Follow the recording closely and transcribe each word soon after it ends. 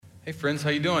Hey friends, how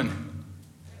you doing?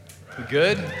 We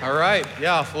good? All right.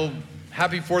 Yeah, well,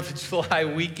 happy 4th of July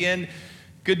weekend.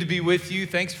 Good to be with you.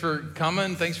 Thanks for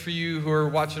coming. Thanks for you who are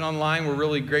watching online. We're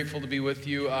really grateful to be with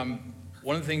you.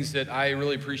 One of the things that I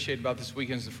really appreciate about this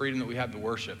weekend is the freedom that we have to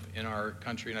worship in our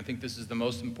country. And I think this is the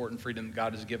most important freedom that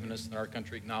God has given us and our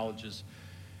country acknowledges.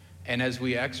 And as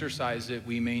we exercise it,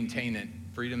 we maintain it.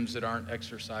 Freedoms that aren't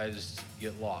exercised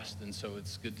get lost. And so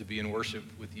it's good to be in worship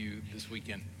with you this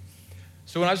weekend.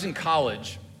 So when I was in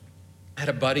college, I had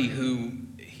a buddy who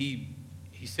he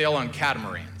sailed on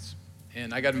catamarans,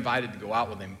 and I got invited to go out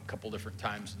with him a couple different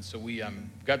times. And so we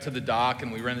got to the dock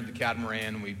and we rented the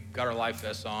catamaran and we got our life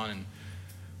vests on and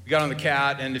we got on the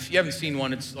cat. And if you haven't seen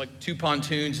one, it's like two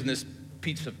pontoons and this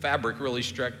piece of fabric really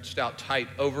stretched out tight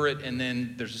over it, and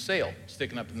then there's a sail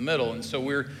sticking up in the middle. And so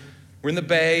we're in the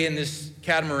bay in this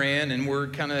catamaran and we're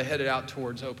kind of headed out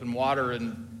towards open water,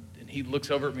 and he looks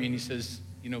over at me and he says,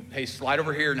 hey, slide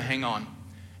over here and hang on.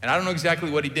 And I don't know exactly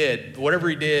what he did, but whatever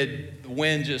he did, the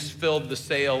wind just filled the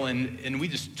sail and we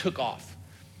just took off.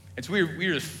 And so we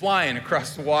were just flying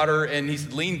across the water, and he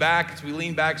said, lean back. As we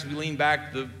lean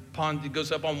back, the pond, it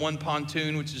goes up on one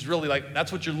pontoon, which is really like,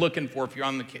 that's what you're looking for if you're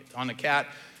on a cat,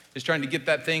 is trying to get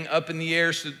that thing up in the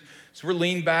air. So we're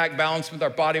leaned back, balanced with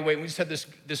our body weight. We just had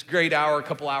this great a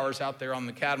couple hours out there on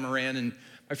the catamaran. And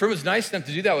my friend was nice enough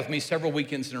to do that with me several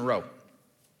weekends in a row.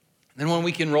 Then one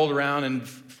weekend rolled around, and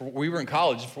we were in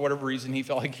college. For whatever reason, he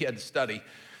felt like he had to study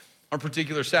on a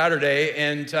particular Saturday.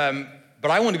 But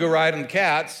I wanted to go ride on the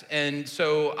cats, and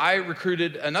so I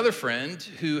recruited another friend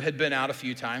who had been out a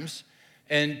few times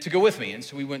and to go with me. And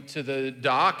so we went to the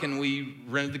dock, and we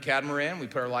rented the catamaran. We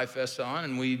put our life vests on,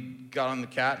 and we got on the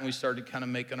cat, and we started kind of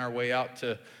making our way out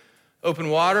to open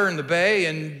water in the bay.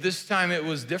 And this time it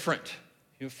was different,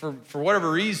 for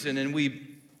whatever reason. And we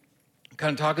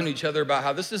kind of talking to each other about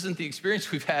how this isn't the experience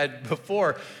we've had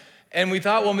before. And we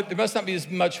thought, well, there must not be as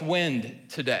much wind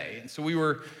today. And so we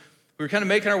were kind of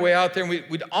making our way out there, and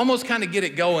we'd almost kind of get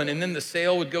it going, and then the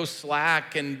sail would go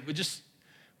slack, and we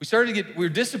were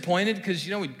disappointed because,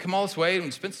 we'd come all this way and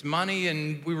we'd spent some money,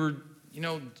 and we were,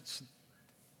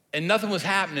 and nothing was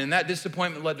happening. And that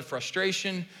disappointment led to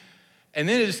frustration. And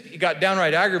then it got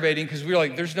downright aggravating because we were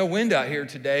like, there's no wind out here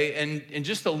today. And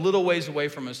just a little ways away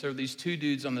from us, there were these two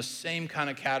dudes on the same kind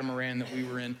of catamaran that we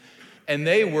were in. And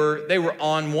they were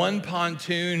on one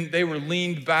pontoon. They were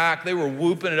leaned back. They were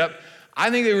whooping it up. I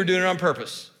think they were doing it on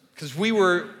purpose because we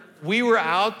were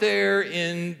out there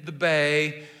in the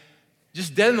bay,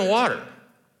 just dead in the water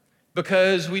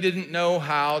because we didn't know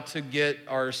how to get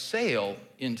our sail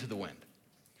into the wind.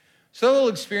 So that little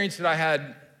experience that I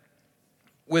had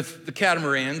with the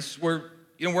catamarans, we're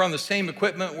on the same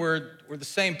equipment, we're the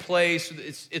same place,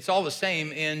 it's all the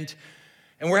same, and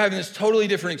we're having this totally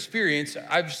different experience.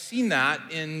 I've seen that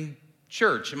in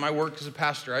church, in my work as a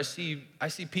pastor. I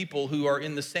see people who are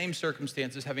in the same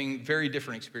circumstances having very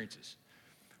different experiences.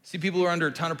 I see people who are under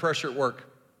a ton of pressure at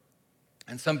work,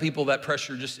 and some people that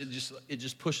pressure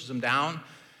just pushes them down,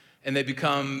 and they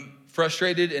become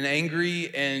frustrated and angry,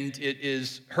 and it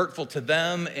is hurtful to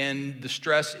them, and the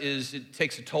stress it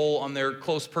takes a toll on their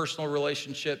close personal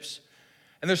relationships.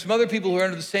 And there's some other people who are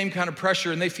under the same kind of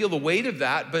pressure, and they feel the weight of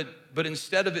that, but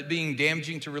instead of it being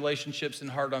damaging to relationships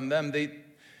and hard on them, they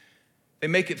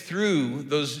make it through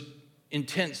those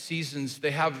intense seasons.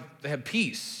 They have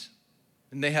peace,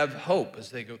 and they have hope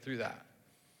as they go through that.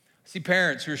 I see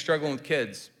parents who are struggling with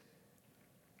kids,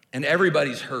 and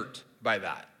everybody's hurt by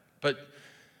that. But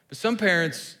some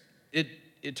parents,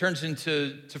 it turns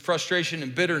into frustration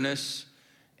and bitterness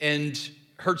and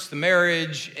hurts the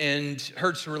marriage and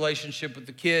hurts the relationship with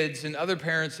the kids. And other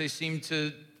parents, they seem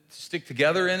to stick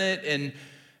together in it and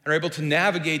are able to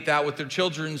navigate that with their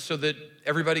children so that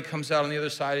everybody comes out on the other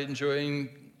side enjoying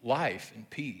life and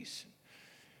peace.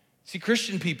 See,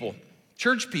 Christian people,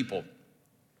 church people,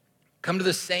 come to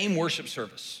the same worship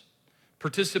service,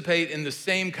 participate in the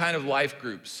same kind of life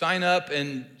group, sign up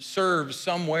and serve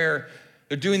somewhere.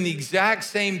 They're doing the exact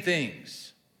same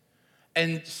things.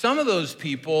 And some of those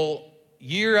people,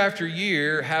 year after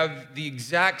year, have the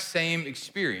exact same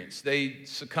experience. They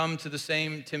succumb to the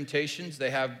same temptations. They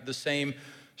have the same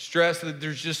stress.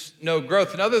 There's just no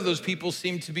growth. And other of those people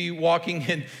seem to be walking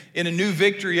in a new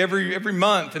victory every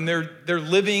month, and they're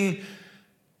living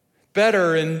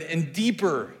better and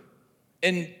deeper.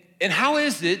 And how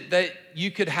is it that you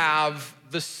could have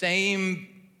the same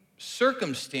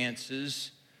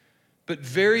circumstances, but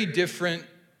very different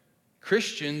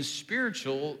Christian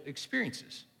spiritual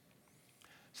experiences?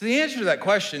 So the answer to that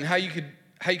question, how you could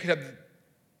have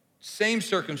same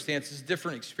circumstances,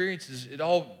 different experiences, it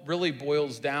all really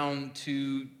boils down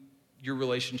to your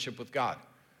relationship with God.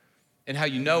 and how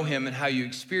you know him and how you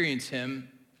experience him,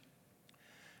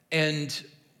 and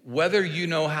whether you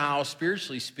know how,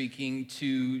 spiritually speaking,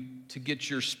 to get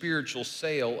your spiritual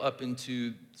sail up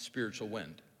into spiritual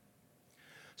wind.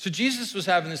 So Jesus was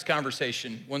having this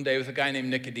conversation one day with a guy named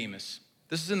Nicodemus.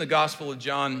 This is in the Gospel of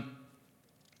John,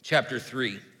 chapter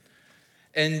 3.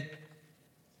 And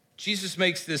Jesus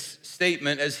makes this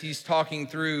statement as he's talking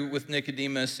through with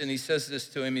Nicodemus, and he says this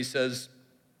to him. He says,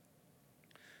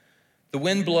 "The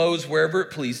wind blows wherever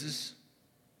it pleases.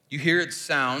 You hear its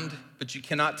sound, but you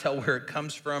cannot tell where it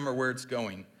comes from or where it's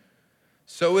going.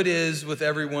 So it is with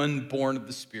everyone born of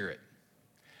the Spirit."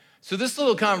 So this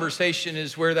little conversation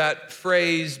is where that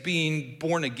phrase, being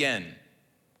born again,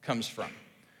 comes from.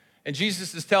 And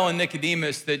Jesus is telling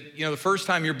Nicodemus that, the first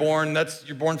time you're born,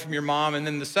 you're born from your mom. And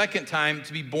then the second time,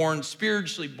 to be born,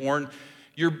 spiritually born,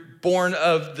 you're born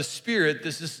of the Spirit.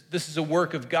 This is a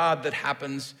work of God that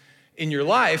happens in your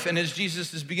life. And as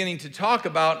Jesus is beginning to talk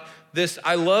about this,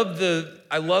 I love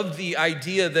the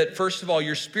idea that, first of all,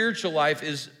 your spiritual life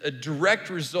is a direct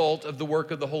result of the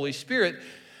work of the Holy Spirit.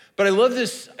 But I love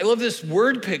this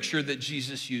word picture that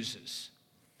Jesus uses.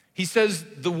 He says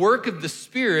the work of the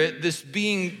Spirit, this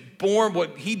being born,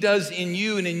 what he does in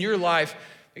you and in your life,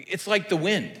 it's like the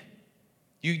wind.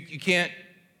 You can't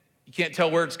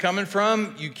tell where it's coming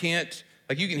from. You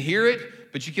can hear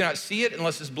it, but you cannot see it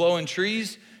unless it's blowing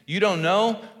trees. You don't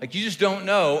know, you just don't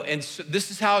know. And so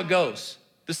this is how it goes.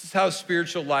 This is how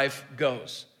spiritual life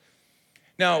goes.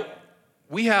 Now,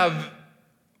 we have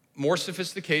more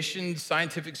sophistication,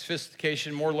 scientific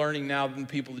sophistication, more learning now than the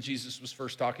people that Jesus was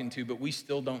first talking to, but we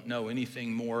still don't know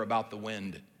anything more about the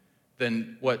wind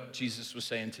than what Jesus was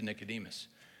saying to Nicodemus.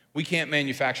 We can't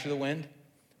manufacture the wind.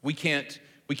 We can't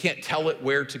tell it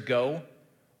where to go.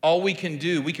 All we can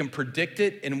do, we can predict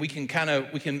it, and we can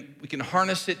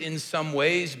harness it in some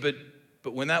ways, but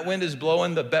when that wind is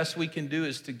blowing, the best we can do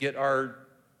is to get our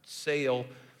sail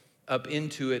up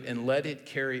into it and let it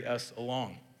carry us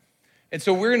along. And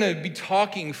so we're going to be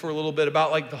talking for a little bit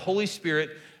about the Holy Spirit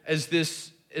as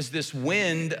this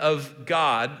wind of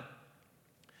God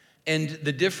and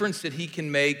the difference that he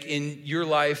can make in your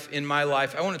life, in my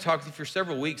life. I want to talk to you for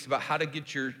several weeks about how to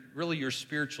get your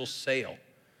spiritual sail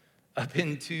up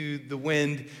into the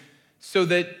wind so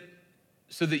that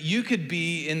you could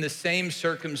be in the same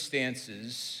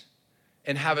circumstances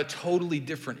and have a totally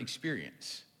different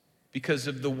experience because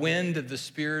of the wind of the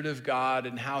Spirit of God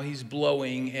and how he's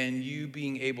blowing and you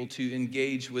being able to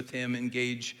engage with him,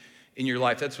 engage in your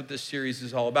life. That's what this series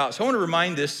is all about. So I want to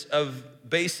remind us of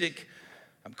basic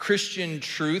Christian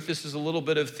truth. This is a little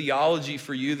bit of theology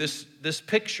for you. This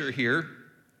picture here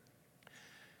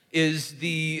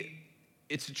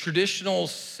it's a traditional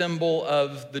symbol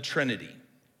of the Trinity.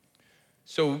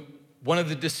 So one of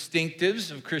the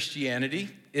distinctives of Christianity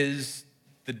is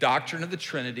the doctrine of the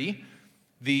Trinity,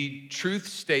 the truth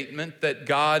statement that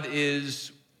God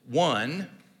is one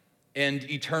and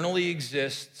eternally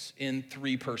exists in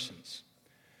three persons.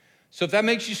 So if that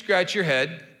makes you scratch your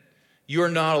head, you are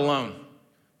not alone.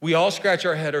 We all scratch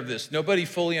our head over this. Nobody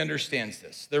fully understands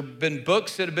this. There have been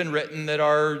books that have been written that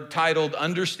are titled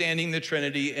Understanding the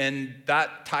Trinity, and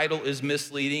that title is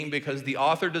misleading because the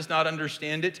author does not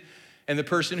understand it, and the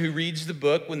person who reads the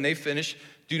book, when they finish,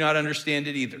 do not understand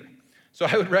it either. So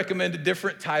I would recommend a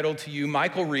different title to you.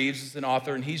 Michael Reeves is an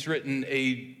author, and he's written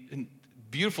a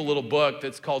beautiful little book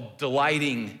that's called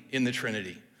Delighting in the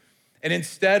Trinity. And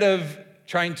instead of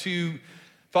trying to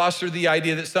foster the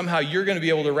idea that somehow you're going to be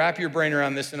able to wrap your brain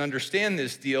around this and understand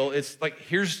this deal, it's like,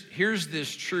 here's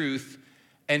this truth,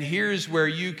 and here's where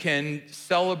you can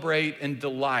celebrate and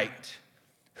delight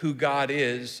who God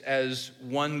is as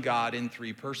one God in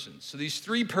three persons. So these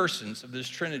three persons of this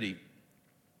Trinity,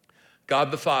 God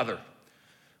the Father,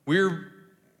 we're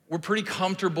pretty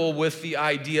comfortable with the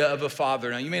idea of a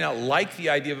father. Now, you may not like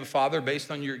the idea of a father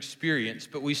based on your experience,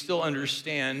 but we still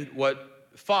understand what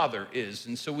Father is.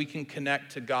 And so we can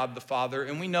connect to God the Father,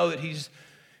 and we know that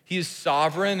He is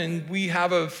sovereign, and we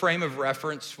have a frame of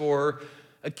reference for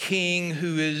a king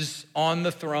who is on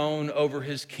the throne over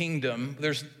his kingdom.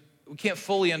 We can't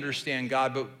fully understand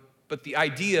God, but the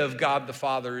idea of God the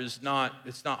Father it's not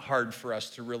hard for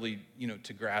us to really,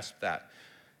 to grasp that.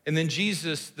 And then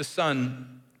Jesus, the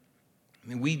Son,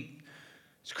 we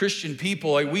as Christian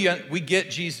people, we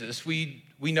get Jesus. We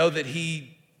know that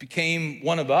he became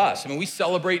one of us. We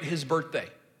celebrate his birthday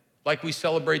like we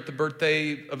celebrate the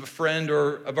birthday of a friend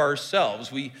or of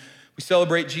ourselves. We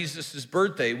celebrate Jesus'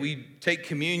 birthday. We take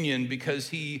communion because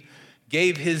he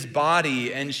gave his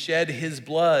body and shed his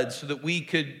blood so that we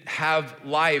could have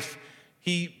life.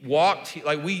 He walked, he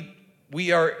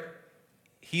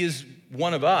is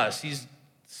one of us. He's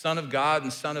Son of God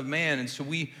and Son of Man. And so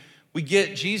we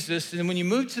get Jesus. And when you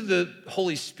move to the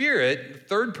Holy Spirit, the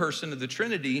third person of the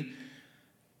Trinity,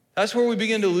 that's where we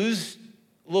begin to lose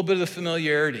a little bit of the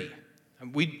familiarity.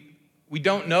 We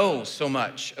don't know so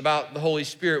much about the Holy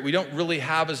Spirit. We don't really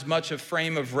have as much a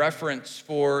frame of reference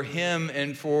for him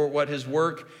and for what his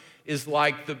work is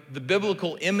like. The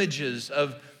biblical images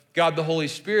of God the Holy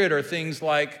Spirit are things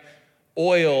like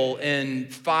oil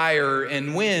and fire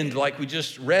and wind, like we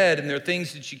just read, and they're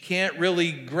things that you can't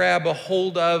really grab a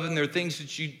hold of, and they're things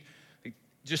that you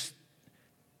just,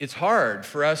 it's hard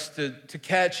for us to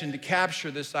catch and to capture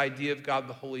this idea of God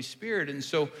the Holy Spirit. And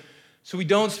so we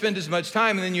don't spend as much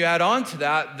time, and then you add on to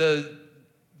that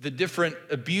the different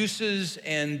abuses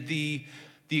and the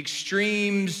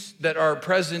extremes that are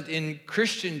present in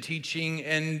Christian teaching,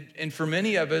 and for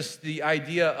many of us, the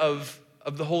idea of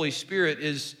the Holy Spirit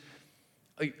is,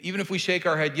 even if we shake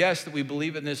our head yes that we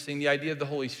believe in this thing, the idea of the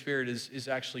Holy Spirit is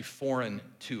actually foreign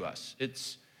to us.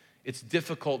 It's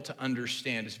difficult to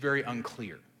understand. It's very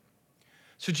unclear.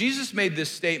 So Jesus made this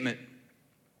statement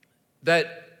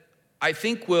that I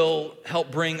think will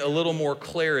help bring a little more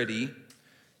clarity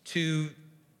to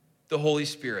the Holy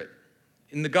Spirit.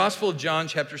 In the Gospel of John,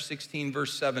 chapter 16,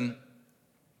 verse 7,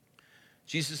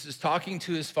 Jesus is talking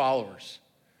to his followers.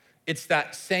 It's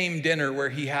that same dinner where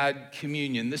he had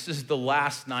communion. This is the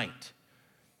last night.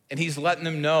 And he's letting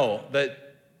them know that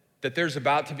there's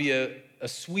about to be a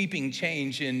sweeping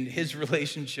change in his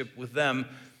relationship with them.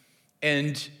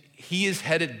 And he is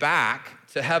headed back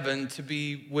to heaven to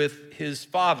be with his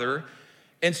Father.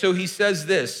 And so he says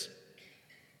this,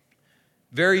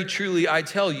 "Very truly I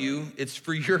tell you, it's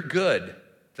for your good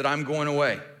that I'm going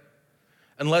away.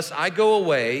 Unless I go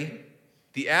away,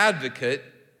 the advocate,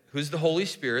 who's the Holy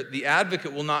Spirit, the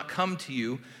advocate will not come to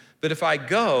you, but if I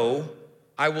go,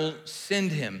 I will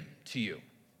send him to you."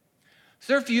 So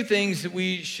there are a few things that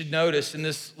we should notice in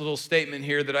this little statement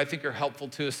here that I think are helpful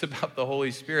to us about the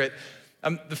Holy Spirit.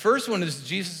 The first one is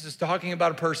Jesus is talking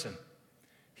about a person.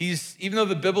 Even though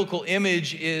the biblical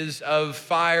image is of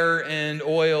fire and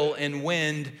oil and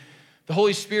wind, the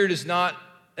Holy Spirit is not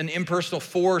an impersonal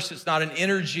force. It's not an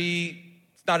energy.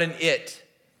 It's not an it.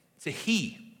 It's a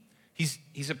he.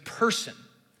 He's a person.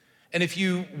 And if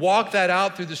you walk that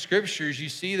out through the scriptures, you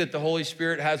see that the Holy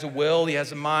Spirit has a will, he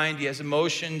has a mind, he has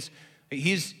emotions.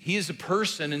 He is a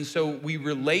person, and so we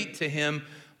relate to him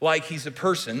like he's a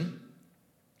person.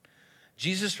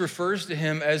 Jesus refers to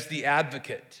him as the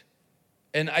advocate.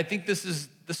 And I think this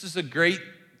is a great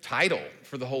title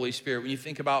for the Holy Spirit when you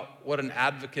think about what an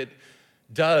advocate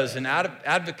does. An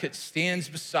advocate stands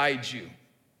beside you.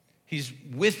 He's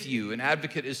with you. An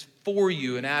advocate is for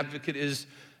you. An advocate is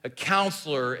a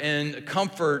counselor and a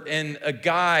comfort and a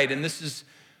guide. And this is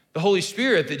the Holy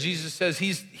Spirit that Jesus says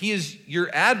he is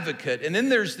your advocate. And then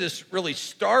there's this really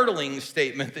startling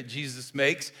statement that Jesus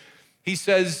makes. He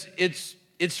says,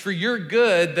 it's for your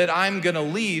good that I'm going to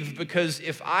leave, because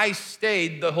if I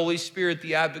stayed, the Holy Spirit,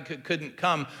 the advocate, couldn't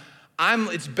come.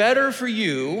 It's better for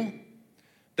you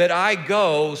that I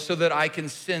go so that I can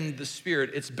send the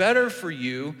Spirit. It's better for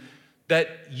you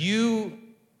that you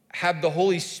have the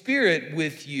Holy Spirit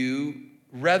with you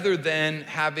rather than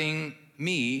having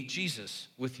me, Jesus,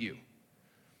 with you.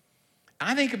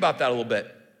 I think about that a little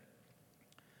bit.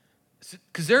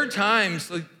 Because there are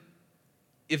times, like,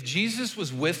 if Jesus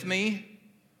was with me,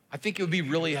 I think it would be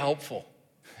really helpful.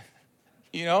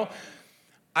 You know,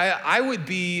 I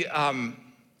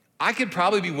could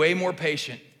probably be way more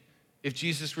patient if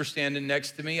Jesus were standing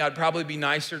next to me. I'd probably be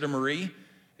nicer to Marie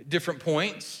at different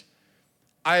points.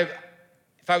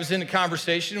 If I was in a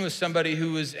conversation with somebody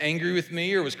who was angry with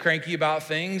me or was cranky about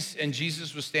things and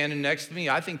Jesus was standing next to me,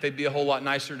 I think they'd be a whole lot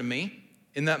nicer to me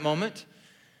in that moment.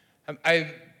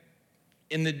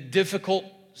 In the difficult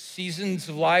seasons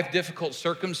of life, difficult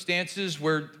circumstances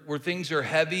where things are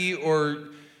heavy or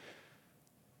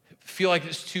feel like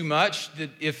it's too much, that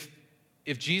if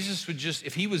Jesus would just,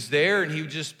 if he was there and he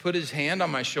would just put his hand on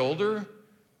my shoulder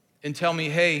and tell me,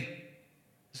 hey,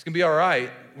 it's gonna be all right.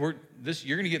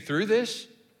 You're gonna get through this.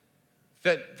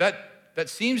 That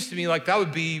seems to me like that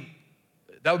would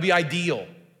be ideal.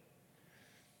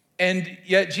 And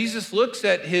yet Jesus looks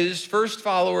at his first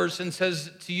followers and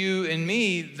says to you and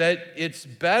me that it's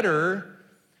better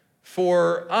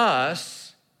for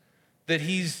us that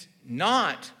he's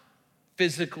not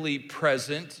physically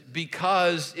present,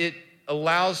 because it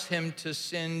allows him to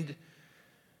send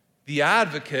the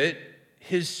advocate,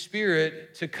 his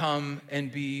Spirit, to come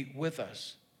and be with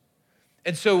us.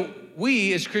 And so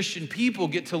we as Christian people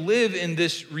get to live in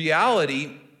this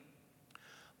reality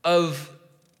of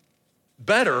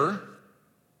better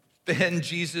than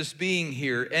Jesus being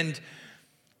here. And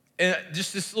And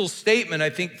just this little statement,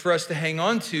 I think, for us to hang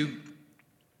on to,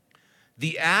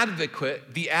 the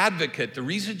advocate, the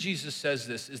reason Jesus says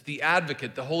this is the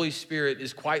advocate, the Holy Spirit,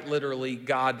 is quite literally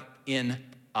God in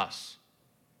us.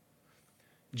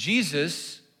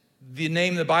 Jesus, the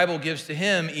name the Bible gives to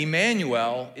him,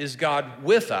 Emmanuel, is God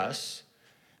with us.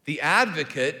 The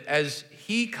advocate, as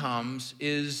he comes,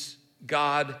 is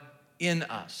God in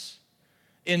us.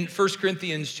 In 1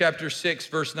 Corinthians chapter 6,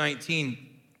 verse 19,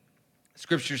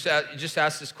 Scripture just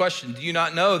asks this question: do you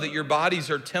not know that your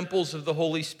bodies are temples of the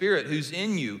Holy Spirit who's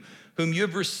in you, whom you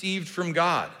have received from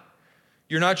God?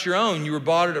 You're not your own, you were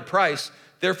bought at a price,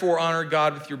 therefore honor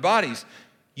God with your bodies.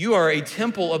 You are a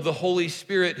temple of the Holy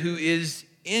Spirit who is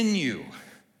in you,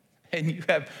 and you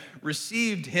have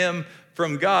received him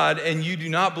from God, and you do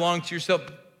not belong to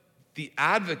yourself. The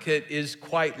advocate is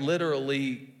quite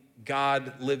literally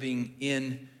God living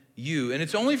in you. And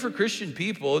it's only for Christian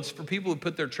people. It's for people who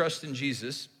put their trust in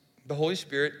Jesus. The Holy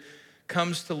Spirit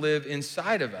comes to live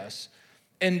inside of us.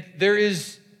 And there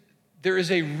is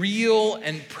a real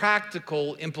and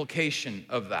practical implication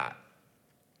of that.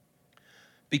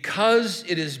 Because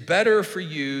it is better for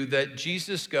you that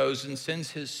Jesus goes and sends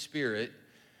his Spirit,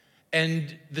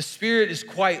 and the Spirit is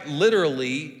quite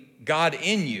literally God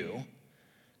in you,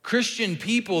 Christian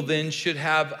people then should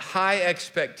have high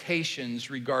expectations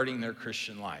regarding their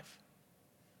Christian life.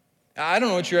 I don't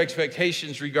know what your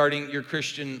expectations regarding your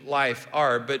Christian life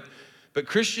are, but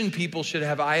Christian people should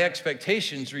have high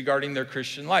expectations regarding their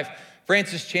Christian life.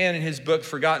 Francis Chan, in his book,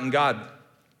 Forgotten God,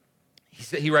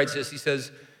 he writes this, he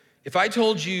says, if I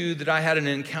told you that I had an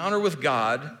encounter with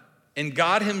God and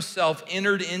God himself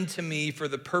entered into me for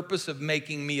the purpose of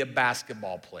making me a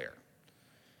basketball player,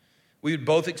 we would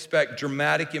both expect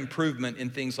dramatic improvement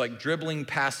in things like dribbling,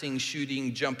 passing,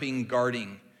 shooting, jumping,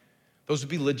 guarding. Those would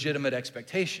be legitimate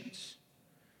expectations.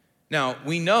 Now,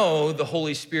 we know the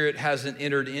Holy Spirit hasn't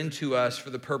entered into us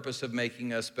for the purpose of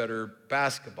making us better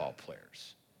basketball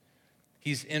players.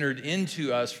 He's entered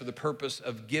into us for the purpose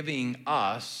of giving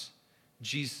us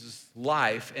Jesus'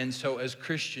 life. And so as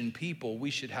Christian people, we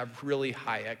should have really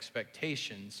high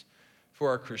expectations for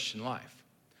our Christian life.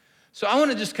 So I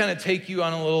want to just kind of take you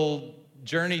on a little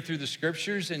journey through the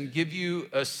scriptures and give you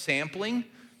a sampling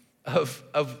of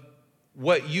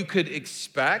what you could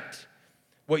expect,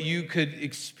 what you could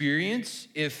experience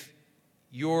if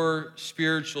your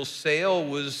spiritual sail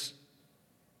was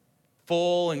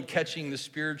full and catching the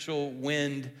spiritual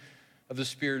wind of the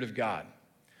Spirit of God.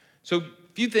 So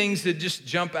a few things that just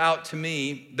jump out to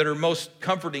me that are most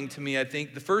comforting to me, I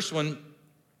think. The first one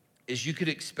is you could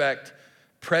expect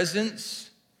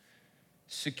presence,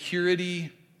 security,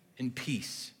 and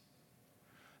peace.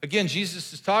 Again,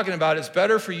 Jesus is talking about it's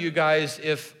better for you guys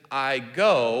if I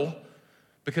go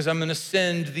because I'm going to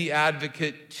send the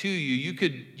advocate to you. You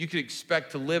could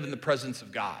expect to live in the presence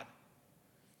of God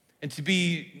and to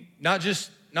be not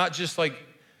just like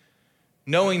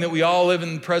knowing that we all live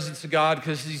in the presence of God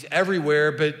because he's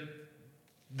everywhere, but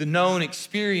the known,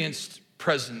 experienced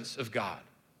presence of God.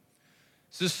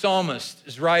 So this psalmist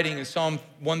is writing in Psalm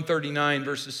 139,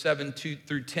 verses 7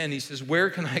 through 10. He says, where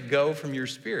can I go from your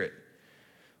spirit?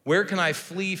 Where can I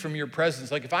flee from your presence?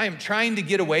 Like if I am trying to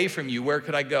get away from you, where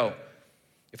could I go?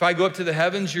 If I go up to the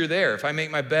heavens, you're there. If I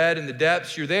make my bed in the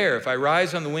depths, you're there. If I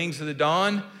rise on the wings of the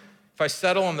dawn, if I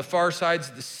settle on the far sides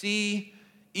of the sea,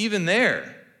 even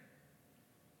there,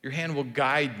 your hand will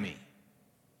guide me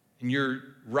and your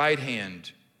right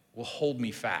hand will hold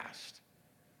me fast.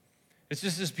 It's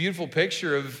just this beautiful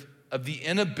picture of the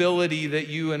inability that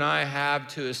you and I have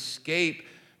to escape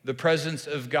the presence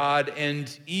of God.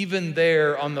 And even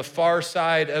there, on the far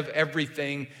side of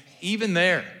everything, even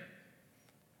there,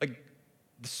 like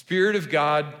the Spirit of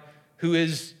God, who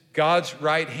is God's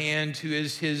right hand, who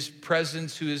is his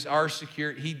presence, who is our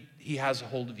security, he has a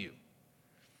hold of you.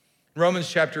 Romans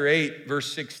chapter 8,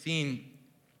 verse 16,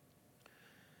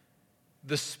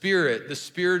 the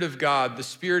Spirit of God, the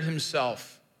Spirit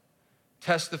himself,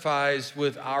 testifies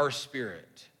with our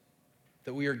spirit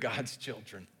that we are God's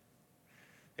children.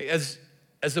 As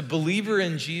a believer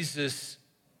in Jesus,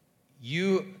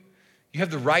 you have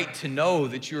the right to know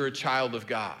that you're a child of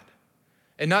God.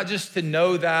 And not just to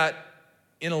know that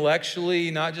intellectually,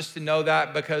 not just to know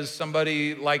that because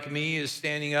somebody like me is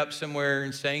standing up somewhere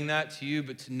and saying that to you,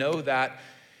 but to know that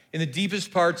in the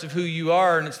deepest parts of who you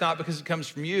are. And it's not because it comes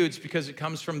from you, it's because it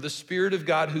comes from the Spirit of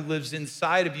God who lives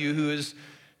inside of you,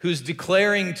 who's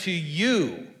declaring to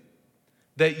you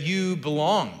that you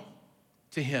belong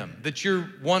to him, that you're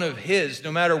one of his.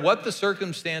 No matter what the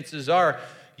circumstances are,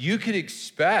 you could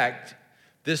expect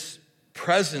this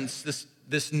presence,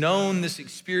 this known, this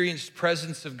experienced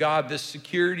presence of God, this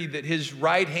security that his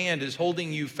right hand is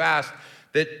holding you fast,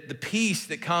 that the peace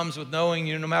that comes with knowing,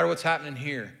 no matter what's happening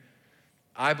here,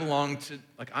 I belong to,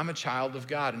 I'm a child of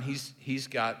God, and he's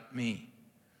got me.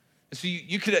 And so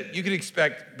you could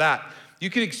expect that. You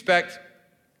could expect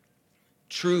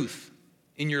truth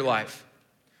in your life.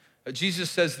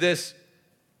 Jesus says this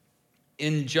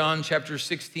in John chapter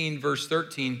 16, verse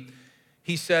 13.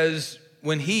 He says,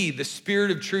 when he, the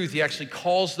Spirit of truth, he actually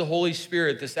calls the Holy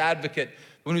Spirit, this advocate,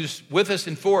 when he's with us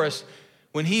and for us,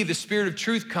 when he, the Spirit of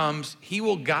truth, comes, he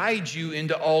will guide you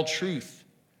into all truth.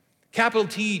 Capital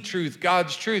T, truth,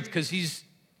 God's truth, because he's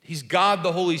God,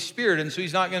 the Holy Spirit, and so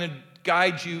he's not going to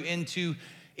guide you into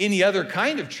any other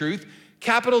kind of truth.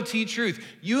 Capital T, truth.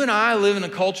 You and I live in a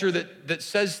culture that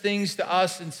says things to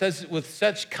us and says it with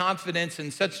such confidence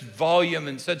and such volume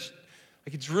and such,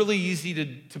 it's really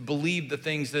easy to believe the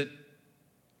things that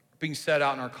are being said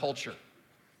out in our culture.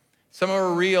 Some of them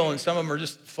are real and some of them are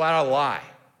just flat out a lie.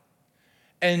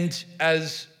 And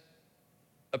as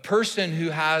a person who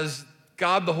has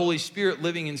God, the Holy Spirit,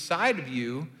 living inside of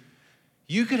you,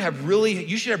 you should have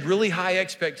really high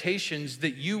expectations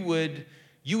that you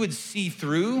would see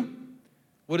through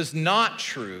what is not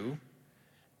true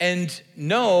and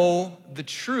know the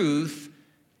truth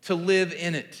to live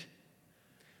in it.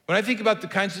 When I think about the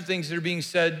kinds of things that are being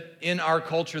said in our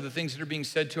culture, the things that are being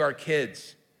said to our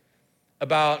kids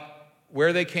about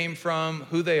where they came from,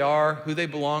 who they are, who they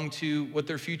belong to, what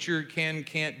their future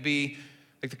can't be,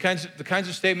 the kinds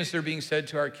of statements that are being said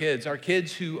to our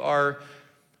kids who are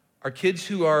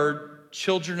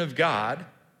children of God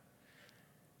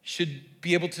should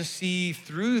be able to see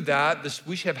through that.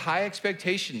 We should have high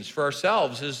expectations for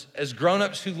ourselves as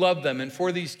grown-ups who love them and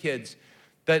for these kids,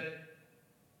 that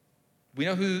we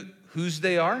know whose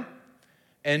they are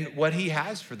and what he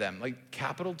has for them,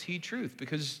 capital T, truth,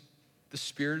 because the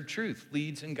Spirit of truth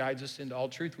leads and guides us into all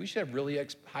truth. We should have really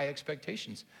high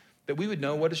expectations that we would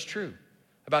know what is true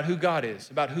about who God is,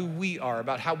 about who we are,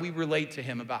 about how we relate to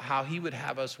him, about how he would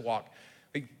have us walk.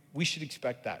 We should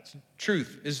expect that. So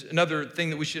truth is another thing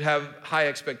that we should have high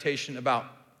expectation about.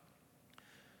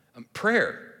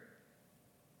 Prayer.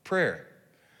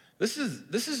 This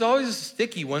is always a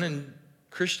sticky one in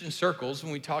Christian circles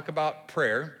when we talk about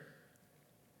prayer.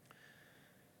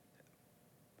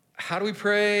 How do we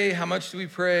pray? How much do we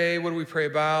pray? What do we pray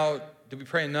about? Do we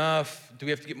pray enough? Do we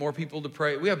have to get more people to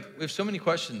pray? We have so many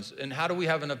questions, and how do we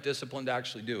have enough discipline to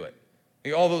actually do it?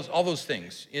 All those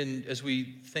things as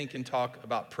we think and talk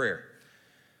about prayer.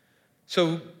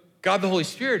 So God the Holy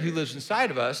Spirit who lives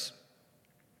inside of us,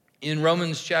 in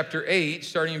Romans chapter 8,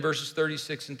 starting in verses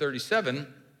 36 and 37,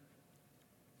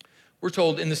 we're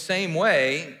told in the same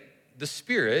way, the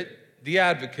Spirit, the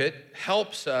advocate,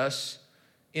 helps us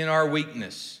in our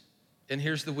weakness. And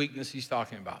here's the weakness he's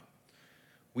talking about.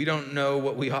 We don't know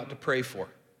what we ought to pray for.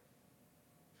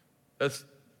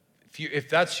 If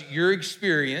that's your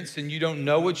experience and you don't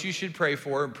know what you should pray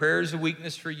for, and prayer is a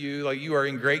weakness for you, you are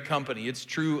in great company. It's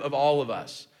true of all of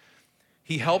us.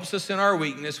 He helps us in our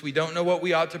weakness. We don't know what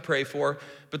we ought to pray for,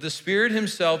 but the Spirit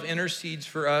himself intercedes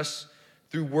for us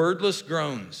through wordless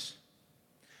groans.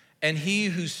 And he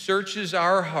who searches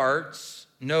our hearts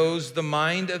knows the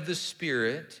mind of the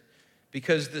Spirit,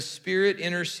 because the Spirit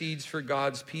intercedes for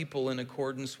God's people in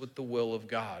accordance with the will of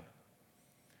God.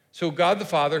 So God the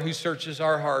Father, who searches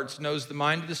our hearts, knows the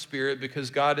mind of the Spirit, because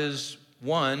God is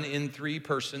one in three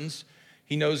persons.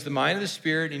 He knows the mind of the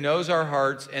Spirit, he knows our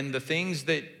hearts, and the things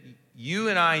that you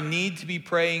and I need to be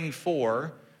praying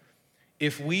for.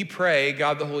 If we pray,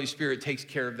 God the Holy Spirit takes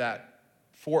care of that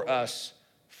for us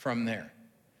from there.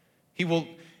 He will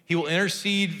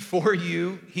intercede for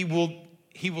you. He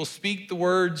will speak the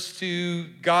words to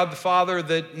God the Father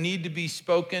that need to be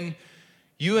spoken.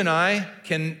 You and I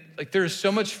can, there's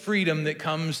so much freedom that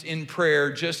comes in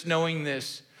prayer just knowing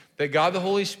this, that God the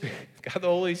Holy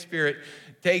Spirit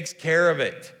takes care of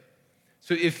it.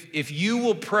 So if you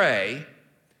will pray,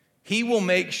 he will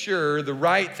make sure the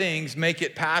right things make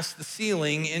it past the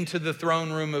ceiling into the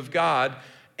throne room of God,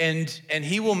 and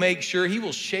he will make sure, he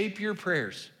will shape your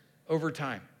prayers over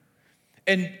time.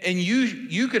 And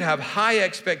you could have high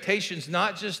expectations,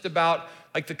 not just about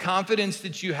the confidence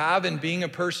that you have in being a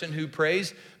person who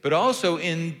prays, but also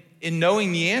in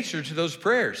knowing the answer to those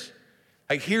prayers.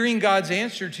 Hearing God's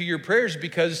answer to your prayers,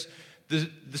 because the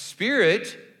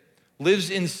Spirit lives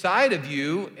inside of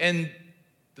you, and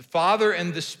the Father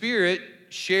and the Spirit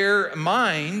share a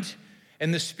mind,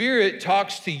 and the Spirit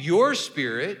talks to your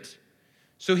spirit.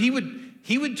 So he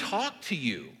would talk to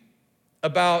you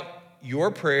about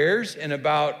your prayers and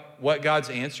about what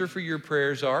God's answer for your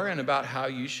prayers are and about how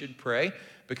you should pray.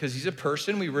 because he's a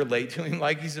person. We relate to him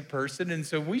like he's a person. And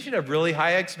so we should have really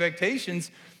high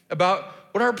expectations about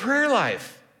what our prayer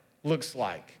life looks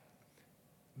like,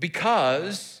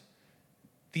 because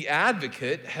the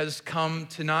advocate has come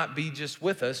to not be just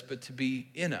with us, but to be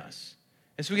in us.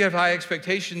 And so we have high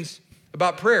expectations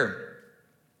about prayer.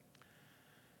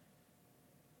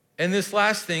 And this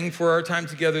last thing for our time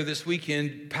together this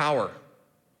weekend, power.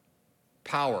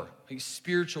 Power, like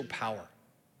spiritual power.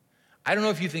 I don't know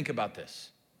if you think about this.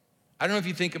 I don't know if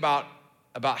you think about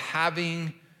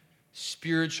having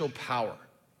spiritual power,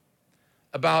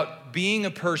 about being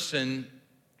a person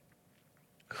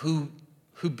who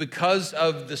because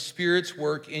of the Spirit's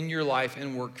work in your life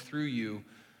and work through you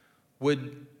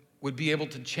would be able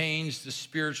to change the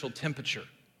spiritual temperature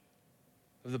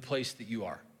of the place that you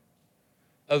are.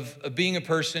 Of being a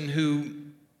person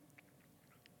who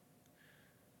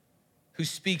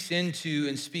speaks into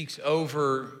and speaks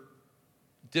over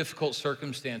difficult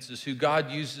circumstances, who God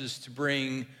uses to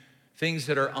bring things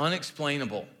that are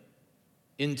unexplainable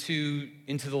into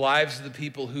the lives of the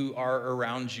people who are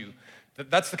around you.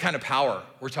 That's the kind of power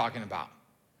we're talking about.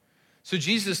 So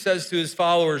Jesus says to his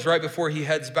followers right before he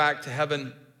heads back to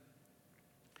heaven,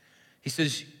 he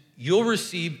says, you'll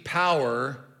receive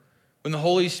power when the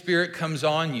Holy Spirit comes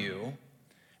on you.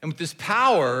 And with this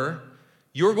power,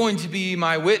 you're going to be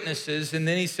my witnesses. And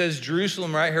then he says,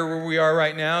 Jerusalem, right here where we are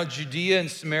right now, Judea and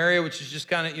Samaria, which is just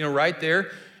kind of, right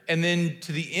there, and then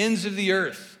to the ends of the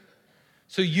earth.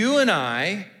 So you and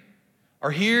I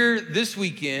are here this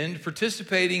weekend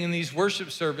participating in these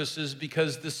worship services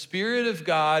because the Spirit of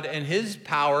God and his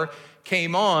power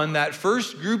came on that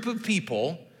first group of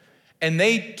people, and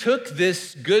they took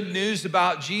this good news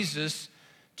about Jesus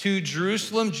to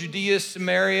Jerusalem, Judea,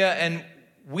 Samaria, and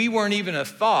we weren't even a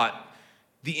thought,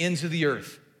 the ends of the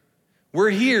earth. We're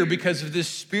here because of this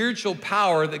spiritual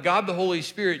power that God the Holy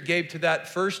Spirit gave to that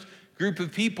first group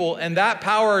of people, and that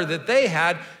power that they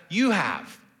had, you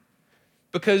have.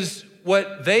 Because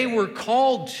what they were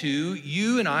called to,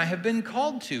 you and I have been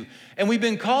called to. And we've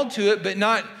been called to it, but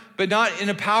not in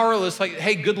a powerless, like,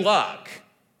 hey, good luck.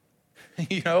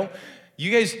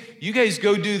 You guys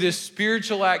go do this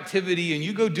spiritual activity and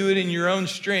you go do it in your own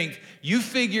strength. You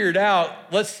figure it out.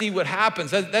 Let's see what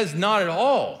happens. That's not at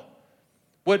all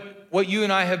what you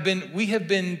and I have been. We have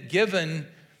been given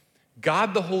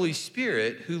God the Holy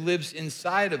Spirit who lives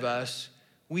inside of us.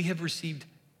 We have received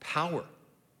power.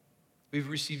 We've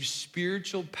received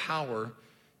spiritual power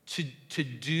to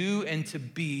do and to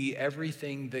be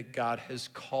everything that God has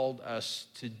called us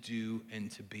to do and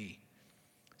to be.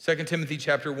 2 Timothy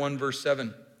chapter 1, verse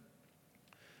 7.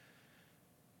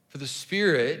 For the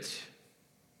Spirit,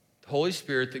 the Holy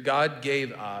Spirit that God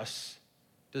gave us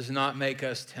does not make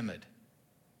us timid,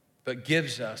 but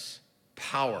gives us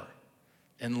power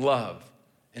and love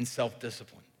and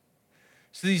self-discipline.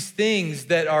 So these things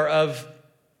that are of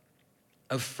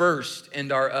first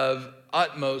and are of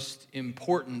utmost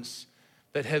importance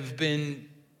that have been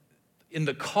in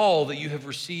the call that you have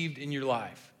received in your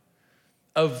life,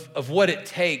 of what it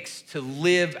takes to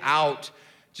live out,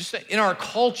 just in our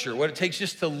culture, what it takes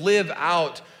just to live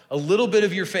out a little bit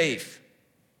of your faith.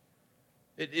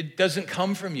 It doesn't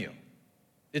come from you.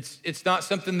 It's not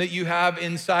something that you have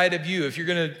inside of you. If you're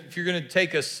gonna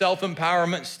take a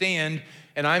self-empowerment stand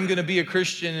and I'm gonna be a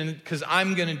Christian and because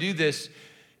I'm gonna do this,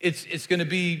 it's gonna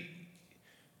be,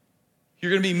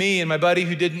 you're gonna be me and my buddy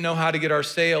who didn't know how to get our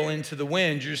sail into the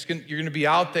wind. You're gonna be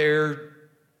out there,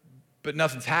 but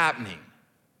nothing's happening.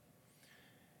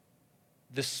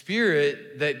 The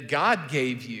Spirit that God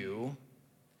gave you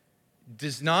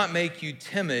does not make you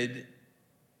timid.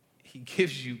 He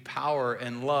gives you power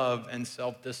and love and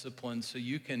self-discipline so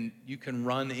you can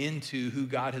run into who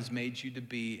God has made you to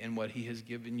be and what he has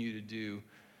given you to do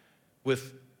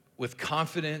with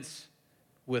confidence,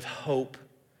 with hope,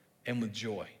 and with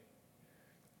joy.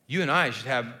 You and I should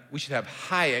have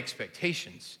high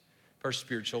expectations for our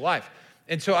spiritual life.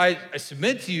 And so I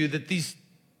submit to you that these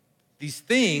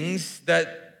things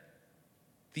that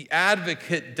the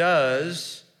advocate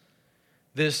does,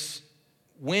 this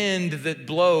wind that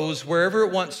blows wherever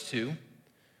it wants to,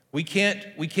 we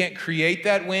can't create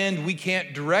that wind, we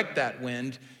can't direct that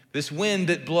wind. This wind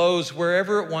that blows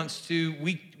wherever it wants to,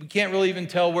 we can't really even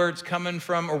tell where it's coming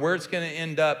from or where it's going to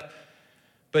end up.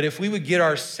 But if we would get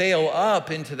our sail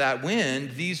up into that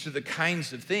wind, these are the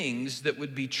kinds of things that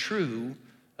would be true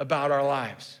about our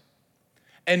lives.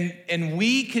 And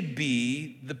we could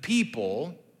be the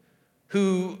people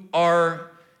who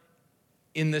are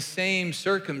in the same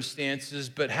circumstances,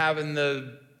 but having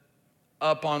the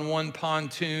up on one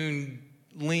pontoon,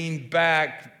 leaned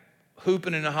back,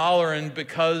 hooping and hollering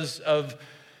because of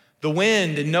the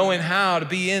wind and knowing how to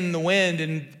be in the wind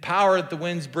and the power that the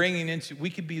wind's bringing into. We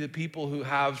could be the people who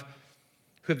have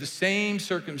the same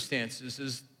circumstances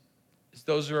as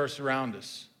those who are around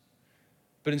us.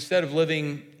 But instead of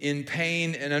living in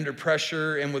pain and under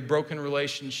pressure and with broken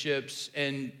relationships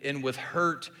and with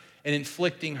hurt and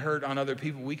inflicting hurt on other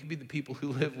people, we could be the people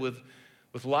who live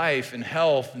with life and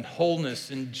health and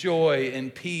wholeness and joy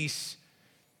and peace,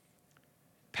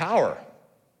 power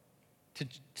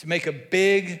to make a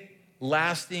big,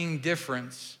 lasting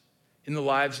difference in the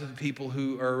lives of the people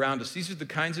who are around us. These are the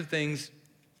kinds of things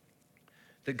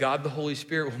that God, the Holy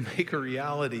Spirit, will make a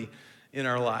reality in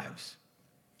our lives.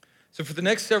 So for the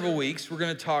next several weeks, we're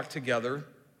going to talk together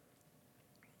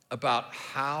about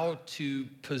how to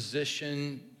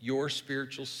position your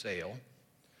spiritual sail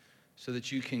so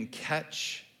that you can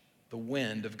catch the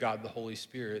wind of God, the Holy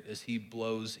Spirit, as he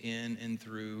blows in and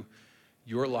through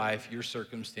your life, your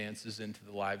circumstances, into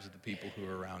the lives of the people who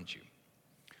are around you.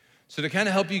 So to kind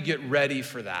of help you get ready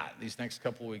for that these next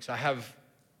couple of weeks, I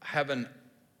have an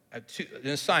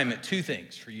assignment, two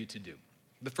things for you to do.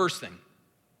 The first thing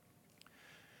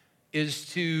is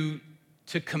to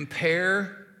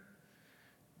compare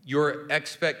your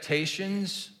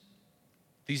expectations,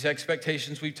 these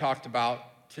expectations we've talked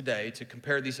about today, to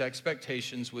compare these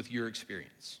expectations with your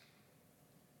experience.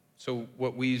 So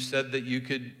what we've said that you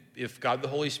could, if God the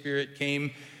Holy Spirit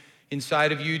came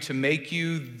inside of you to make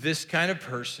you this kind of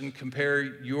person, compare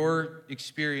your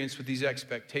experience with these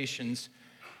expectations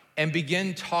and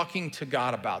begin talking to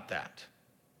God about that.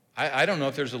 I don't know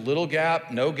if there's a little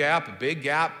gap, no gap, a big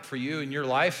gap for you in your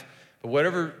life, but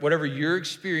whatever you're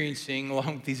experiencing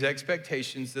along with these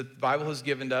expectations that the Bible has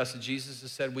given to us, that Jesus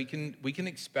has said we can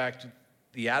expect,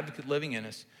 the advocate living in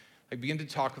us, like begin to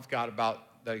talk with God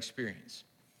about that experience.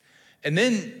 And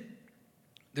then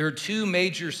there are two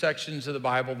major sections of the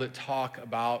Bible that talk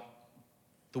about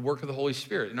the work of the Holy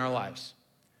Spirit in our lives.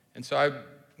 And so I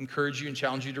encourage you and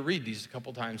challenge you to read these a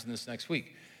couple times in this next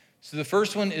week. So the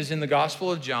first one is in the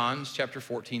Gospel of John, chapter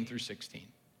 14 through 16.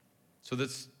 So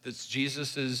that's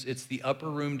Jesus's, it's the upper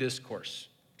room discourse.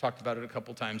 Talked about it a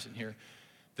couple times in here.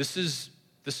 This is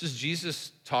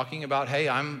Jesus talking about, hey,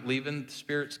 I'm leaving, the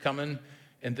Spirit's coming,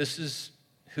 and this is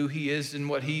who he is and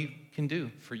what he can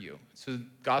do for you. So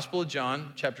Gospel of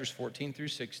John, chapters 14 through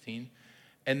 16.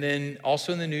 And then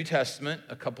also in the New Testament,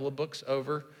 a couple of books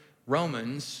over,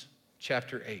 Romans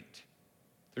chapter 8.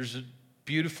 There's a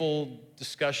beautiful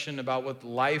discussion about what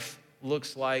life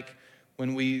looks like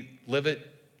when we live it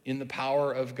in the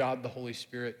power of God, the Holy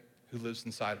Spirit, who lives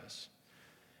inside of us.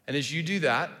 And as you do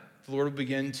that, the Lord will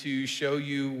begin to show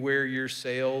you where your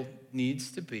sail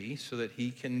needs to be so that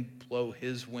he can blow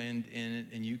his wind in it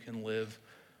and you can live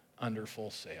under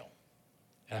full sail.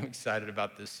 And I'm excited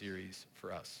about this series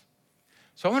for us.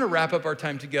 So I want to wrap up our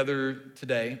time together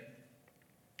today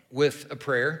with a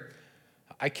prayer.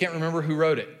 I can't remember who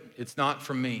wrote it. It's not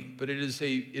from me, but it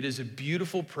is a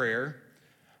beautiful prayer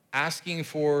asking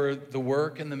for the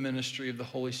work and the ministry of the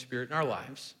Holy Spirit in our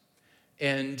lives.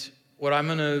 And what I'm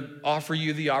going to offer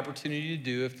you the opportunity to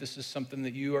do, if this is something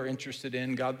that you are interested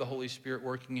in, God the Holy Spirit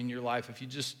working in your life, if you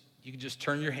can just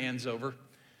turn your hands over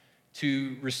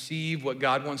to receive what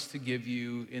God wants to give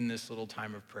you in this little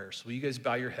time of prayer. So will you guys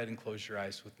bow your head and close your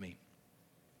eyes with me?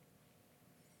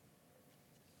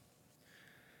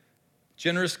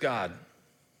 Generous God,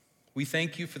 we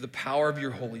thank you for the power of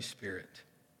your Holy Spirit,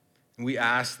 and we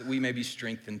ask that we may be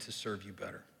strengthened to serve you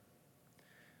better.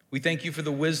 We thank you for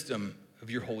the wisdom of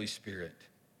your Holy Spirit.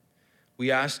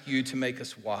 We ask you to make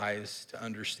us wise to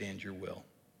understand your will.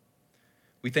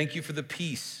 We thank you for the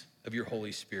peace of your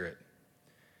Holy Spirit.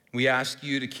 We ask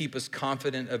you to keep us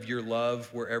confident of your love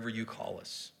wherever you call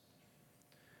us.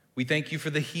 We thank you for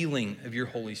the healing of your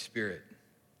Holy Spirit.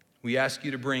 We ask you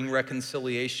to bring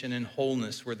reconciliation and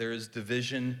wholeness where there is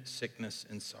division, sickness,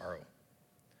 and sorrow.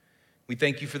 We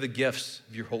thank you for the gifts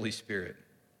of your Holy Spirit.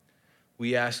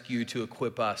 We ask you to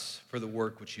equip us for the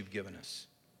work which you've given us.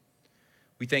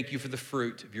 We thank you for the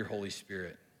fruit of your Holy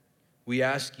Spirit. We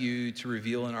ask you to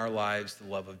reveal in our lives the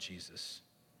love of Jesus.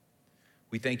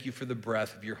 We thank you for the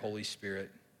breath of your Holy Spirit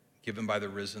given by the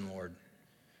risen Lord.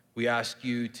 We ask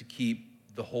you to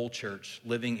keep the whole church,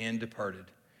 living and departed,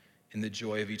 in the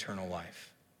joy of eternal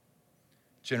life.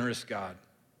 Generous God,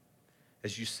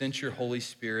 as you sent your Holy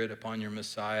Spirit upon your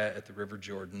Messiah at the River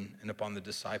Jordan and upon the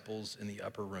disciples in the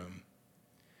upper room,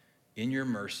 in your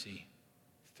mercy,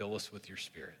 fill us with your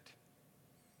Spirit.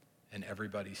 And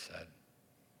everybody said,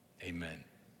 amen.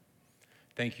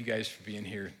 Thank you guys for being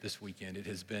here this weekend. It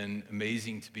has been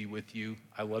amazing to be with you.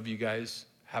 I love you guys.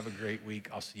 Have a great week.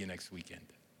 I'll see you next weekend.